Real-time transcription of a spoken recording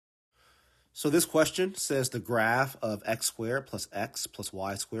So this question says the graph of x squared plus x plus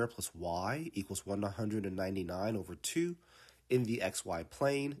y squared plus y equals 199 over 2 in the xy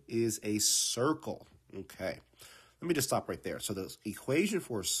plane is a circle. Okay, let me just stop right there. So the equation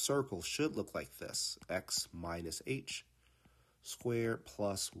for a circle should look like this. X minus h squared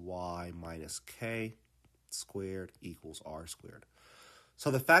plus y minus k squared equals r squared.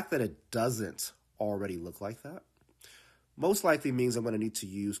 So the fact that it doesn't already look like that most likely means I'm going to need to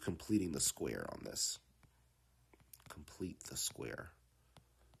use completing the square on this. Complete the square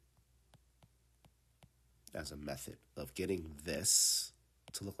as a method of getting this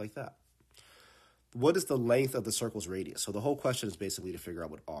to look like that. What is the length of the circle's radius? So the whole question is basically to figure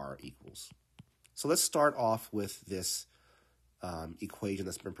out what r equals. So let's start off with this equation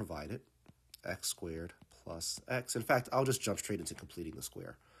that's been provided. X squared plus x. In fact, I'll just jump straight into completing the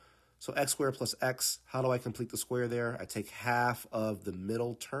square. So x squared plus x, how do I complete the square there? I take half of the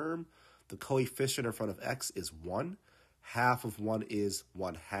middle term. The coefficient in front of x is 1. Half of 1 is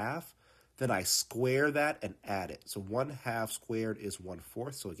 1/2. Then I square that and add it. So 1/2 squared is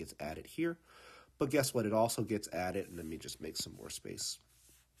 1/4, so it gets added here. But guess what? It also gets added, and let me just make some more space.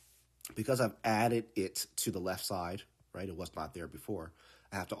 Because I've added it to the left side, right? It was not there before.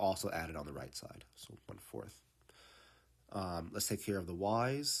 I have to also add it on the right side, so 1/4. Let's take care of the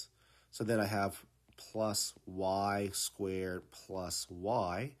y's. So then I have plus y squared plus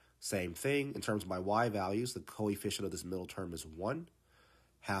y. Same thing. In terms of my y values, the coefficient of this middle term is 1.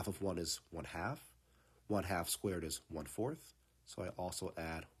 Half of 1 is 1/2. 1/2 squared is 1/4. So I also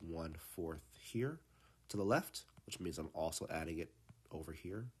add 1/4 here to the left, which means I'm also adding it over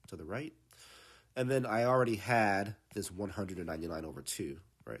here to the right. And then I already had this 199 over 2,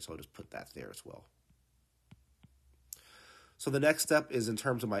 right? So I'll just put that there as well. So the next step is in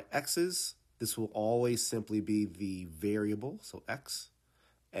terms of my x's. This will always simply be the variable, so x,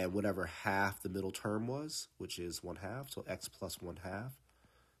 and whatever half the middle term was, which is 1/2, so x plus 1/2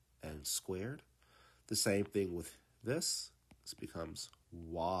 and squared. The same thing with this. This becomes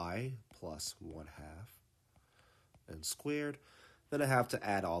y plus 1/2 and squared. Then I have to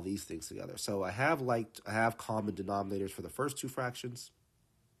add all these things together. So I have common denominators for the first two fractions.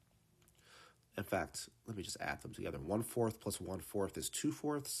 In fact, let me just add them together. 1/4 plus 1/4 is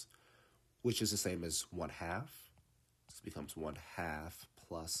 2/4, which is the same as 1/2. This becomes 1/2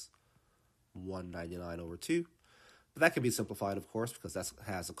 plus 199 over 2. But that can be simplified, of course, because that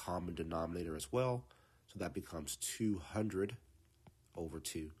has a common denominator as well. So that becomes 200 over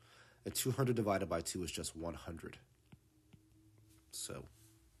 2. And 200 divided by 2 is just 100. So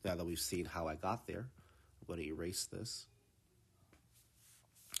now that we've seen how I got there, I'm going to erase this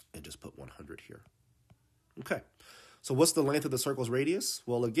and just put 100 here. Okay, so what's the length of the circle's radius?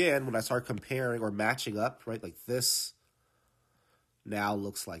 Well, again, when I start comparing or matching up, right, like this now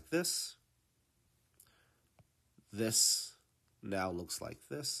looks like this. This now looks like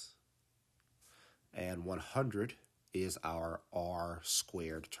this. And 100 is our r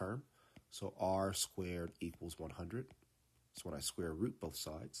squared term. So r squared equals 100. So when I square root both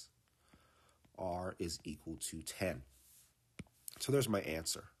sides, r is equal to 10. So there's my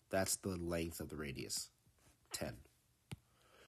answer. That's the length of the radius, 10.